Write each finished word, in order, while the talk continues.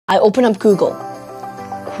I open up Google.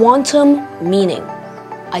 Quantum meaning.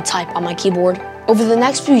 I type on my keyboard. Over the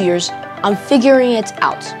next few years, I'm figuring it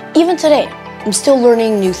out. Even today, I'm still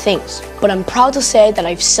learning new things, but I'm proud to say that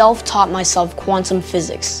I've self-taught myself quantum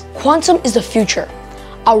physics. Quantum is the future.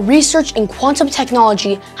 Our research in quantum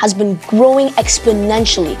technology has been growing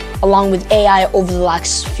exponentially along with AI over the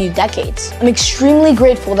last few decades. I'm extremely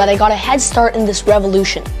grateful that I got a head start in this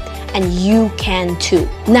revolution, and you can too.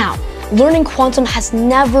 Now, learning quantum has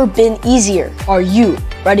never been easier. Are you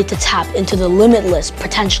ready to tap into the limitless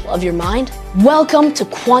potential of your mind? Welcome to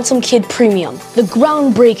Quantum Kid Premium, the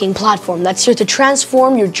groundbreaking platform that's here to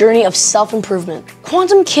transform your journey of self-improvement.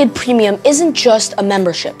 Quantum Kid Premium isn't just a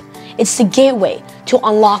membership. It's the gateway to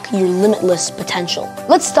unlock your limitless potential.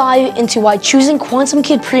 Let's dive into why choosing Quantum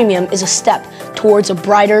Kid Premium is a step towards a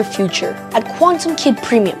brighter future. At Quantum Kid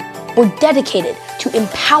Premium, we're dedicated to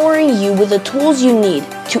empowering you with the tools you need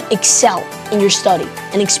to excel in your study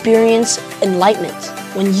and experience enlightenment.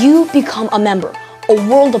 When you become a member, a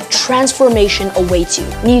world of transformation awaits you.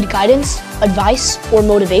 Need guidance, advice, or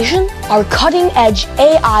motivation? Our cutting-edge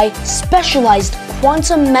AI specialized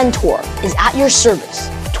quantum mentor is at your service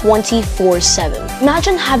 24/7.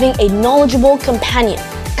 Imagine having a knowledgeable companion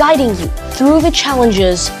guiding you through the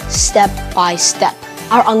challenges step by step.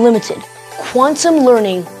 Our unlimited Quantum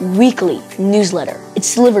Learning Weekly newsletter.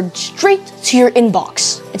 It's delivered straight to your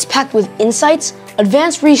inbox. It's packed with insights,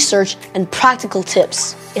 advanced research, and practical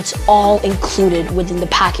tips. It's all included within the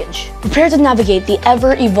package. Prepare to navigate the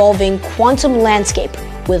ever-evolving quantum landscape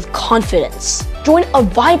with confidence. Join a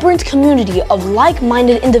vibrant community of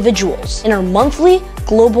like-minded individuals in our monthly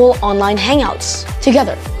global online hangouts.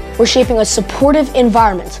 Together, we're shaping a supportive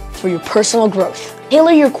environment for your personal growth.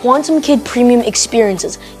 Tailor your Quantum Kid Premium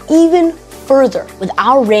experiences even further with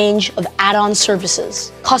our range of add-on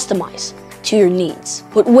services, customized to your needs.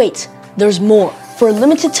 But wait, there's more. For a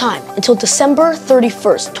limited time, until December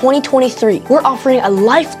 31st, 2023, we're offering a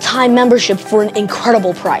lifetime membership for an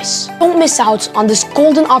incredible price. Don't miss out on this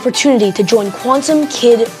golden opportunity to join Quantum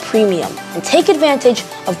Kid Premium and take advantage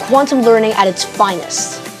of quantum learning at its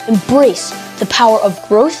finest. Embrace the power of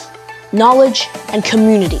growth, knowledge, and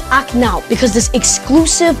community. Act now, because this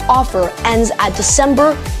exclusive offer ends at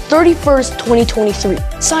December 31st, 2023.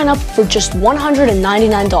 Sign up for just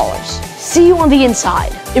 $199. See you on the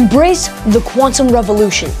inside. Embrace the quantum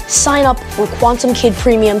revolution. Sign up for Quantum Kid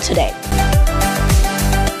Premium today.